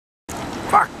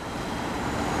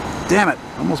Damn it,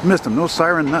 almost missed him. No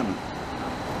siren, nothing.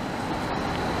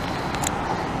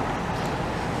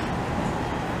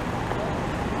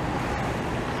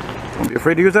 Don't be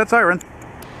afraid to use that siren.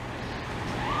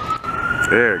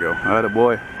 There you go. Atta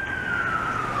boy.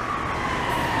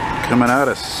 Coming out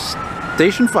of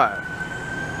Station 5.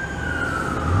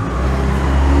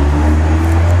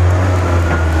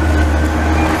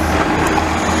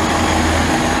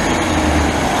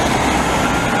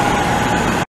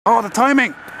 Oh, the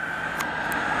timing!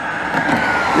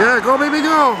 Yeah, go baby,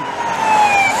 go!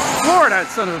 Floor that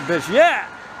son of a bitch, yeah!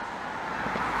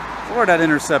 Floor that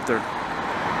interceptor.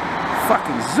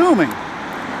 Fucking zooming.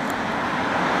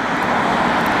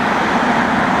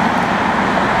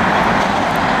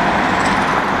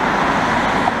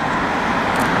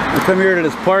 I come here to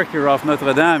this park here off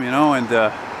Notre Dame, you know, and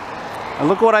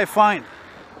look what I find.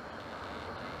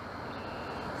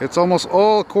 It's almost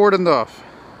all cordoned off.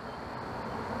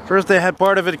 First they had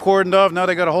part of it cordoned off, now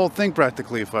they got a whole thing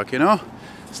practically, fuck, you know?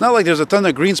 It's not like there's a ton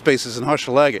of green spaces in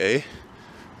Hochelaga, eh?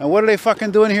 And what are they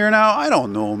fucking doing here now? I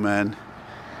don't know, man.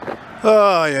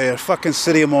 Oh, yeah, fucking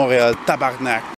city of Montreal, tabarnak.